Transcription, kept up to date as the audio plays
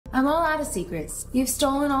I'm all out of secrets. You've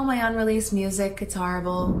stolen all my unreleased music. It's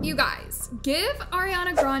horrible. You guys, give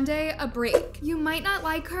Ariana Grande a break. You might not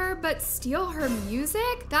like her, but steal her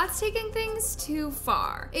music? That's taking things too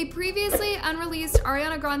far. A previously unreleased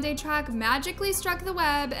Ariana Grande track magically struck the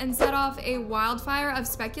web and set off a wildfire of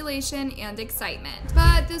speculation and excitement.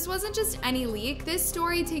 But this wasn't just any leak. This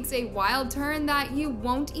story takes a wild turn that you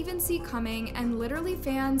won't even see coming, and literally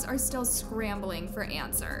fans are still scrambling for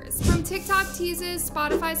answers. From TikTok teases,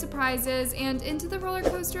 Spotify surprises, and into the roller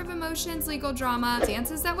coaster of emotions, legal drama,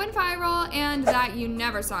 dances that went viral, and that you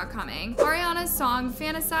never saw coming, Ariana's song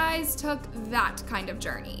Fantasize took that kind of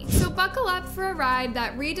journey. So buckle up for a ride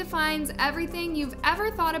that redefines everything you've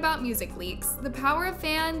ever thought about music leaks, the power of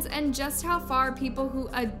fans, and just how far people who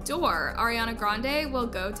adore Ariana Grande will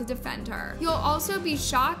go to defend her. You'll also be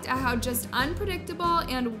shocked at how just unpredictable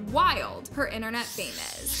and wild her internet fame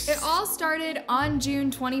is. It all started on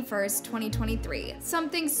June 21st, 2023.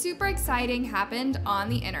 Something super exciting happened on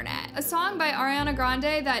the internet. A song by Ariana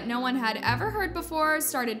Grande that no one had ever heard before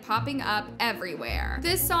started popping up everywhere.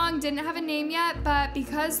 This song didn't have a name yet, but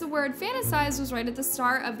because the word fantasize was right at the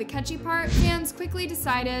start of the catchy part, fans quickly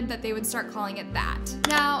decided that they would start calling it that.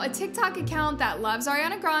 Now, a TikTok account that loves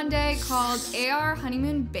Ariana Grande called AR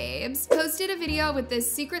Honeymoon Babes posted a video with this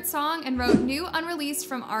secret song and wrote "new unreleased"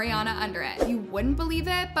 from Ariana under it. You wouldn't believe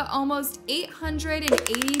it, but almost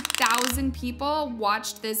 880,000 people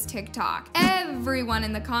watched this TikTok. Everyone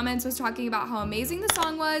in the comments was talking about how amazing the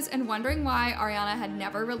song was and wondering why Ariana had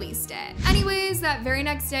never released it. Anyways, that very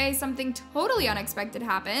next day, something totally unexpected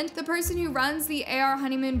happened. The person who runs the AR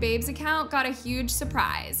Honeymoon Babes account got a huge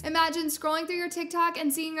surprise. Imagine scrolling through your TikTok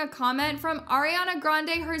and seeing a comment from Ariana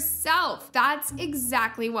Grande herself. That's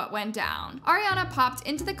exactly what went down. Ariana popped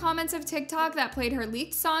into the comments of TikTok that played her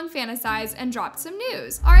leaked song Fantasize and dropped some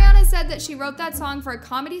news. Ariana said that she wrote that song for a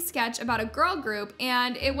comedy sketch about a girl group,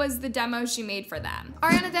 and it was the demo she made for them.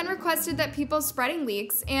 Ariana then requested that people spreading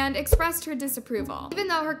leaks and expressed her disapproval. Even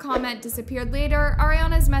though her comment disappeared later,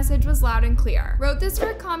 Ariana's message was loud and clear. Wrote this for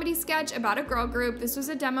a comedy sketch about a girl group. This was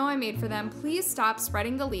a demo I made for them. Please stop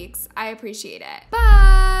spreading the leaks. I appreciate it.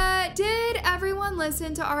 But did everyone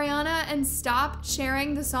listen to Ariana and stop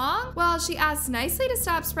sharing the song? Well, she asked nicely to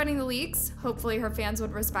stop spreading the leaks. Hopefully her fans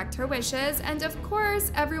would respect her wishes. And of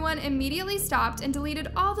course, everyone immediately stopped and deleted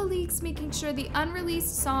all the leaks, making sure the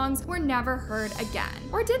unreleased songs were never heard again.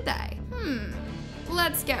 Or did they?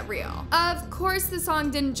 Let's get real. Of course the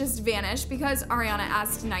song didn't just vanish because Ariana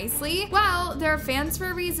asked nicely. Well, they're fans for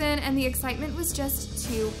a reason, and the excitement was just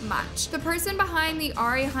too much. The person behind the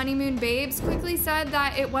Ari Honeymoon Babes quickly said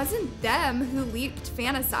that it wasn't them who leaked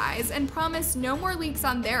Fantasize and promised no more leaks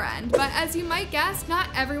on their end, but as you might guess, not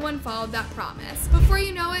everyone followed that promise. Before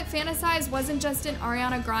you know it, Fantasize wasn't just an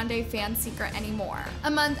Ariana Grande fan secret anymore.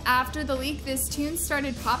 A month after the leak, this tune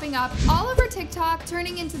started popping up all over TikTok,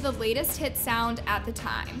 turning into the latest hit sound at the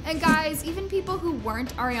time. And guys, even people who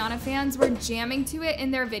weren't Ariana fans were jamming to it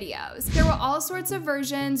in their videos. There were all sorts of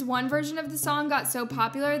versions. One version of the song got so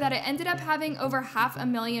popular that it ended up having over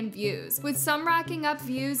 500,000 views, with some racking up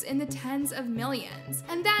views in the tens of millions.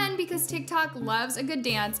 And then, because TikTok loves a good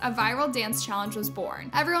dance, a viral dance challenge was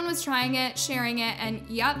born. Everyone was trying it, sharing it, and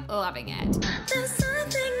yep, loving it. There's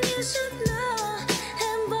something you should know,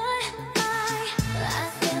 and boy, I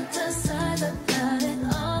fantasize about it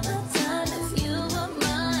all the time. If you were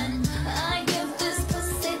mine, I give this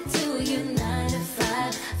pussy to you 9 to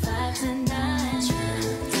 5, 5 to 9.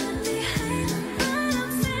 Don't be hating, but I'm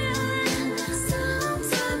feeling some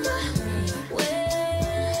type of way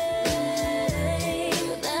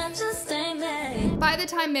that just ain't me. By the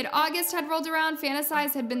time mid-August had rolled around,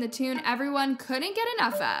 Fantasize had been the tune everyone couldn't get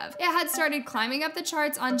enough of. It had started climbing up the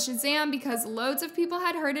charts on Shazam because loads of people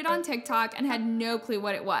had heard it on TikTok and had no clue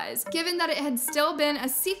what it was, given that it had still been a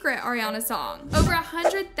secret Ariana song. Over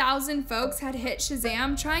 100,000 folks had hit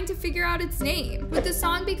Shazam trying to figure out its name. With the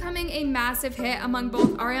song becoming a massive hit among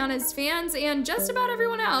both Ariana's fans and just about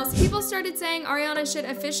everyone else, people started saying Ariana should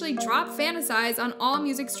officially drop Fantasize on all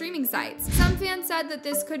music streaming sites. Some fans said that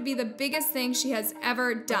this could be the biggest thing she has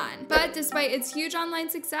ever done. But despite its huge online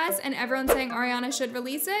success and everyone saying Ariana should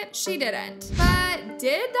release it, she didn't. But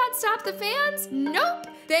did that stop the fans? Nope!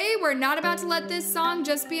 They were not about to let this song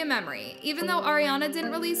just be a memory. Even though Ariana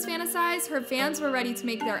didn't release Fantasize, her fans were ready to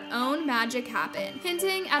make their own magic happen,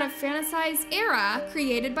 hinting at a Fantasize era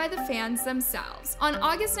created by the fans themselves. On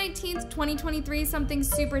August 19th, 2023, something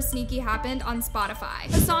super sneaky happened on Spotify.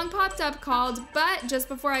 A song popped up called "But Just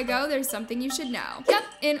Before I Go, There's Something You Should Know." Yep,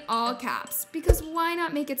 in all caps. Because why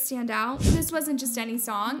not make it stand out? This wasn't just any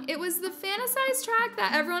song, it was the Fantasize track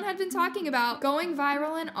that everyone had been talking about, going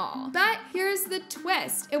viral and all. But here's the twist.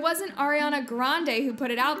 twist. It wasn't Ariana Grande who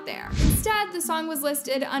put it out there. Instead, the song was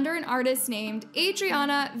listed under an artist named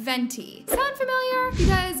Ariana Venti. Sound familiar?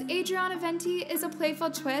 Because Ariana Venti is a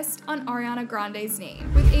playful twist on Ariana Grande's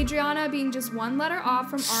name, with Adriana being just one letter off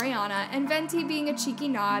from Ariana and Venti being a cheeky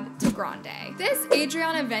nod to Grande. This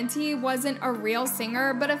Ariana Venti wasn't a real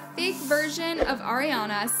singer, but a fake version of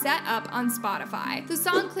Ariana set up on Spotify. The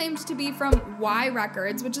song claimed to be from Y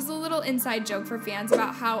Records, which is a little inside joke for fans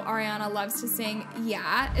about how Ariana loves to sing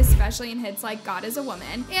yeah, especially in hits like God Is a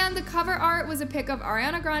Woman, and the cover art was a pic of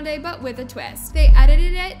Ariana Grande but with a twist. They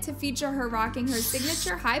edited it to feature her rocking her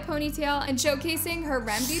signature high ponytail and showcasing her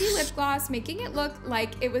Rem Beauty lip gloss, making it look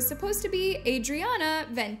like it was supposed to be Ariana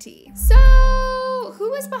Venti. So who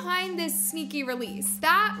was behind this sneaky release?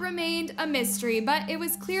 That remained a mystery, but it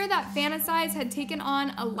was clear that Fantasize had taken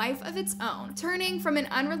on a life of its own, turning from an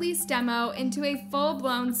unreleased demo into a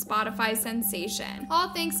full-blown Spotify sensation, all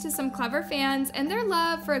thanks to some clever fans and their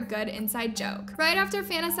love for a good inside joke. Right after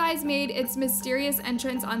Fantasize made its mysterious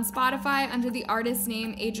entrance on Spotify under the artist's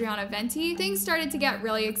name Ariana Venti, things started to get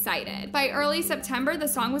really excited. By early September, the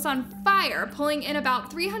song was on fire, pulling in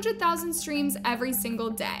about 300,000 streams every single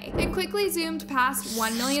day. It quickly zoomed past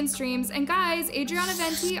 1 million streams, and guys, Ariana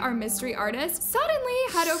Venti, our mystery artist, suddenly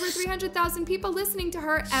had over 300,000 people listening to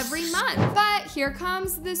her every month. But here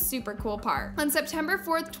comes the super cool part. On September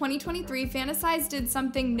 4th, 2023, Fantasize did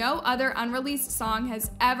something no other unreleased song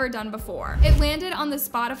has ever done before. It landed on the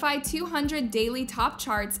Spotify 200 daily top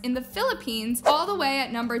charts in the Philippines, all the way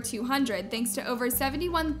at number 200, thanks to over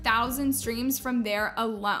 71,000 streams from there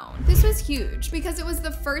alone. This was huge because it was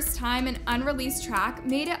the first time an unreleased track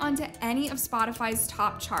made it onto any of Spotify's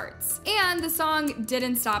top charts. And the song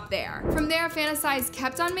didn't stop there. From there, Fantasize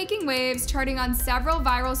kept on making waves, charting on several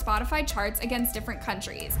viral Spotify charts against different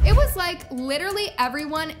countries. It was like literally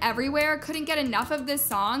everyone everywhere couldn't get enough of this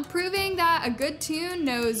song, proving that a good tune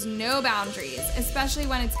knows no boundaries, especially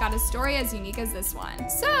when it's got a story as unique as this one.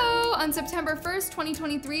 So, on September 1st,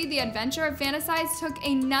 2023, the adventure of Fantasize took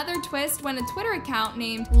another twist when a Twitter account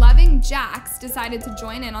named Loving Jax decided to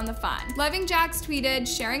join in on the fun. Loving Jax tweeted,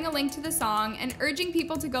 sharing a link to the song and urging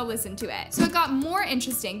people to go listen to it. So it got more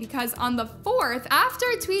interesting because on the 4th, after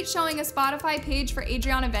a tweet showing a Spotify page for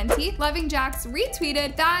Ariana Venti, Loving Jax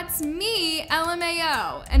retweeted, "That's me,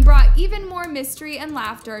 LMAO," and brought even more mystery and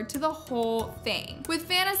laughter to the whole thing. With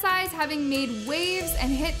Fantasize having made waves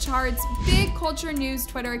and hit charts, big culture news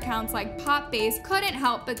Twitter accounts like Pop Base couldn't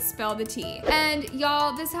help but spill the tea. And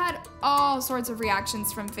y'all, this had all sorts of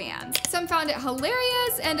reactions from fans. Some found it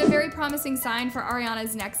hilarious and a very promising sign for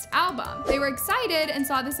Ariana's next album. They were excited and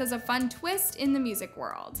saw this as a fun twist in the music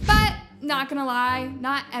world. But not gonna lie,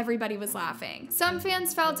 not everybody was laughing. Some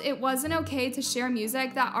fans felt it wasn't okay to share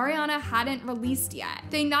music that Ariana hadn't released yet.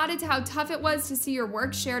 They nodded to how tough it was to see your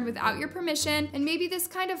work shared without your permission, and maybe this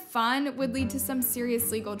kind of fun would lead to some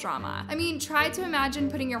serious legal drama. I mean, try to imagine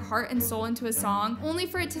putting your heart and soul into a song only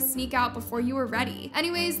for it to sneak out before you were ready.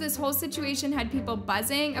 Anyways, this whole situation had people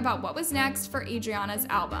buzzing about what was next for Adriana's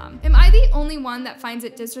album. Am I the only one that finds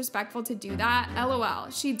it disrespectful to do that?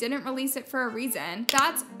 LOL, she didn't release it for a reason.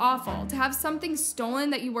 That's awful. To have something stolen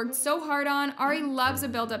that you worked so hard on. Ari loves a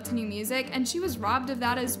build up to new music, and she was robbed of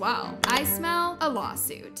that as well. I smell a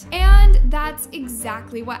lawsuit. And that's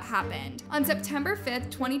exactly what happened. On September 5th,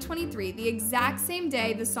 2023, the exact same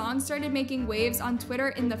day the song started making waves on Twitter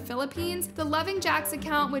in the Philippines, the Loving Jax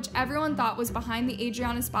account, which everyone thought was behind the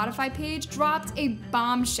Adriana Spotify page, dropped a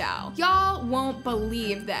bombshell. Y'all won't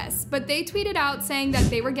believe this, but they tweeted out saying that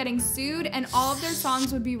they were getting sued and all of their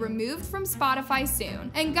songs would be removed from Spotify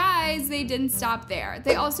soon. And guys, they didn't stop there.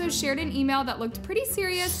 They also shared an email that looked pretty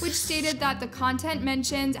serious, which stated that the content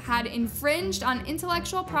mentioned had infringed on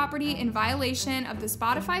intellectual property in violation of the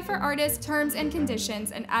Spotify for Artists terms and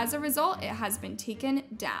conditions, and as a result, it has been taken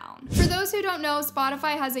down. For those who don't know,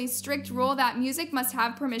 Spotify has a strict rule that music must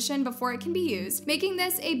have permission before it can be used, making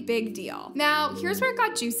this a big deal. Now, here's where it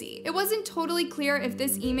got juicy. It wasn't totally clear if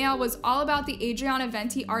this email was all about the Ariana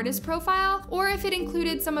Venti artist profile or if it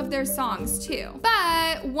included some of their songs too.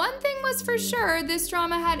 But one thing was for sure, this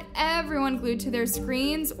drama had everyone glued to their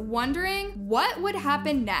screens, wondering what would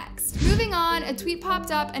happen next. Moving on, a tweet popped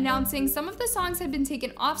up announcing some of the songs had been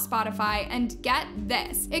taken off Spotify, and get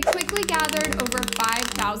this, it quickly gathered over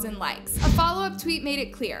 5,000 50,000 likes. A follow-up tweet made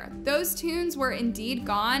it clear. Those tunes were indeed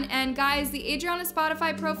gone, and guys, the Adriana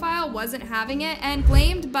Spotify profile wasn't having it and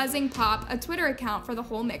blamed Buzzing Pop, a Twitter account, for the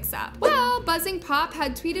whole mix-up. Well, Buzzing Pop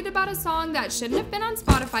had tweeted about a song that shouldn't have been on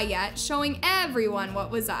Spotify yet, showing everyone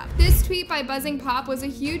what was up. This tweet by Buzzing Pop was a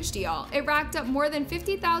huge deal. It racked up more than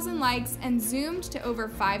 50,000 likes and zoomed to over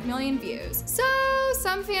 5 million views. So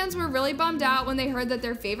some fans were really bummed out when they heard that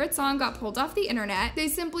their favorite song got pulled off the internet. They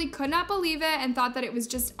simply could not believe it and thought that it was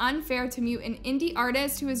just unfair to mute an indie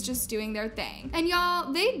artist who was just doing their thing. And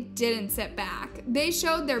y'all, they didn't sit back. They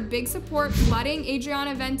showed their big support, flooding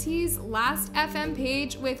Ariana Grande's Last FM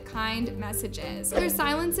page with kind messages. They're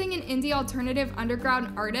silencing an indie alternative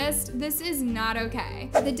underground artist. This is not okay.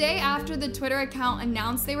 The day after the Twitter account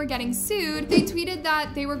announced they were getting sued, they tweeted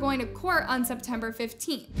that they were going to court on September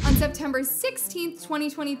 15th. On September 16th,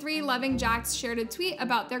 2023, Loving Jax shared a tweet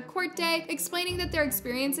about their court day, explaining that their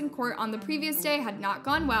experience in court on the previous day had not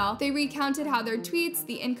gone well. They recounted how their tweets,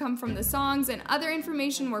 the income from the songs, and other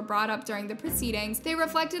information were brought up during the proceedings. They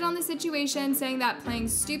reflected on the situation, saying that playing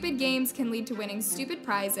stupid games can lead to winning stupid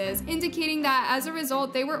prizes, indicating that as a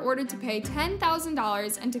result, they were ordered to pay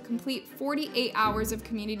 $10,000 and to complete 48 hours of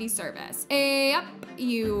community service. Yep,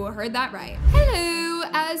 you heard that right. Hello!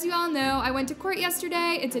 As you all know, I went to court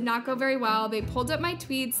yesterday. It did not go very well. They pulled up my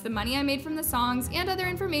tweets, the money I made from the songs, and other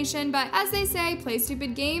information, but as they say, play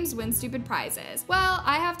stupid games, win stupid prizes. Well,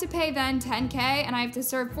 I have to pay then $10K, and I have to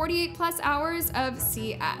serve 48 plus hours of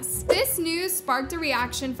CS. This news sparked a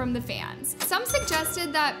reaction from the fans. Some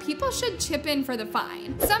suggested that people should chip in for the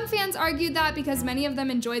fine. Some fans argued that because many of them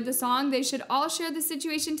enjoyed the song, they should all share the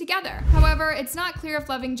situation together. However, it's not clear if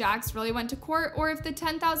Loving Jax really went to court or if the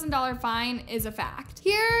 $10,000 fine is a fact.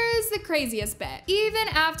 Here's the craziest bit. Even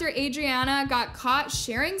after Adriana got caught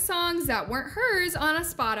sharing songs that weren't hers on a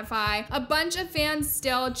Spotify, a bunch of fans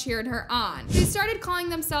still cheered her on. They started calling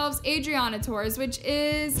themselves Adrianators, which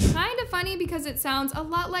is kind of funny because it sounds a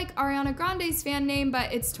lot like Ariana Grande's fan name,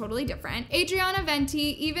 but it's totally different. Adriana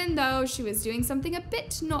Venti, even though she was doing something a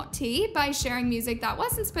bit naughty by sharing music that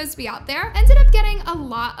wasn't supposed to be out there, ended up getting a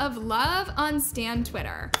lot of love on Stan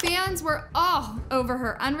Twitter. Fans were all over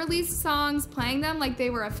her unreleased songs, playing them like they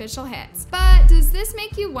were official hits. But does this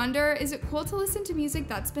make you wonder, is it cool to listen to music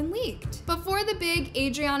that's been leaked? Before the big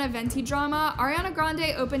Adriana Venti drama, Ariana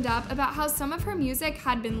Grande opened up about how some of her music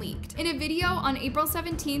had been leaked. In a video on April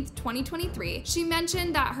 17th, 2023, she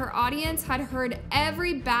mentioned that her audience had heard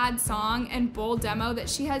every bad song and bold demo that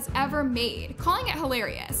she has ever made, calling it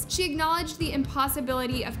hilarious. She acknowledged the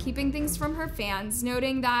impossibility of keeping things from her fans,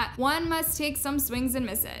 noting that one must take some swings and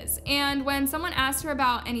misses. And when someone asked her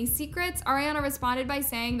about any secrets, Ariana responded by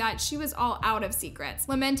saying that she was all out of secrets,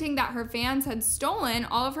 lamenting that her fans had stolen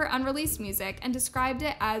all of her unreleased music and described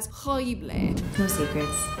it as horrible. No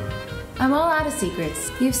secrets. I'm all out of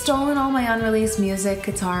secrets. You've stolen all my unreleased music.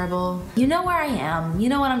 It's horrible. You know where I am. You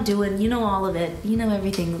know what I'm doing. You know all of it. You know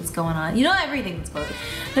everything that's going on. You know everything that's going on.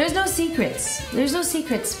 There's no secrets. There's no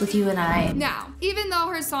secrets with you and I. Now, even though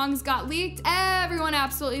her songs got leaked, everyone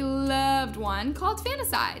absolutely loved one called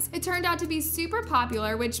Fantasize. It turned out to be super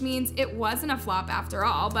popular, which means it wasn't a flop after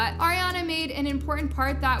all, but Ariana made an important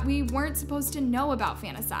part that we weren't supposed to know about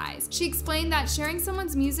Fantasize. She explained that sharing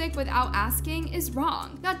someone's music without asking is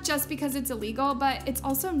wrong, not just because it's illegal, but it's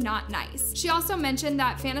also not nice. She also mentioned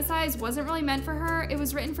that Fantasize wasn't really meant for her. It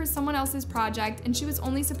was written for someone else's project, and she was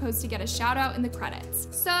only supposed to get a shout out in the credits.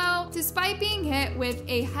 So, despite being hit with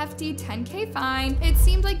a hefty $10K fine, it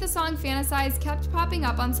seemed like the song Fantasize kept popping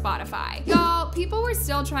up on Spotify. Y'all, people were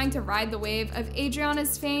still trying to ride the wave of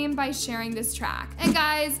Adriana's fame by sharing this track. And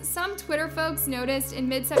guys, some Twitter folks noticed in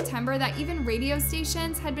mid-September that even radio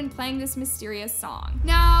stations had been playing this mysterious song.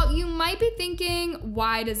 Now, you might be thinking,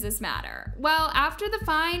 why does this matter? Well, after the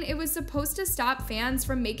fine, it was supposed to stop fans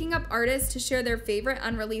from making up artists to share their favorite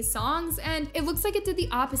unreleased songs, and it looks like it did the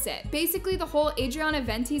opposite. Basically, the whole Adriana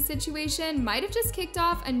Venti situation might have just kicked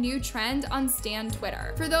off a new trend on Stan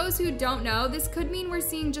Twitter. For those who don't know, this could mean we're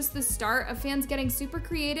seeing just the start of fans getting super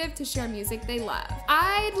creative to share music they love.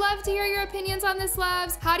 I'd love to hear your opinions on this,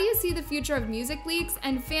 loves. How do you see the future of music leaks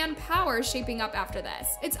and fan power shaping up after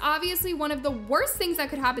this? It's obviously one of the worst things that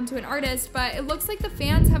could happen to an artist, but it looks like the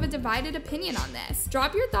fans have a divided opinion on this.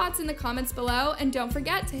 Drop your thoughts in the comments below, and don't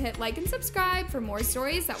forget to hit like and subscribe for more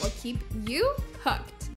stories that will keep you hooked.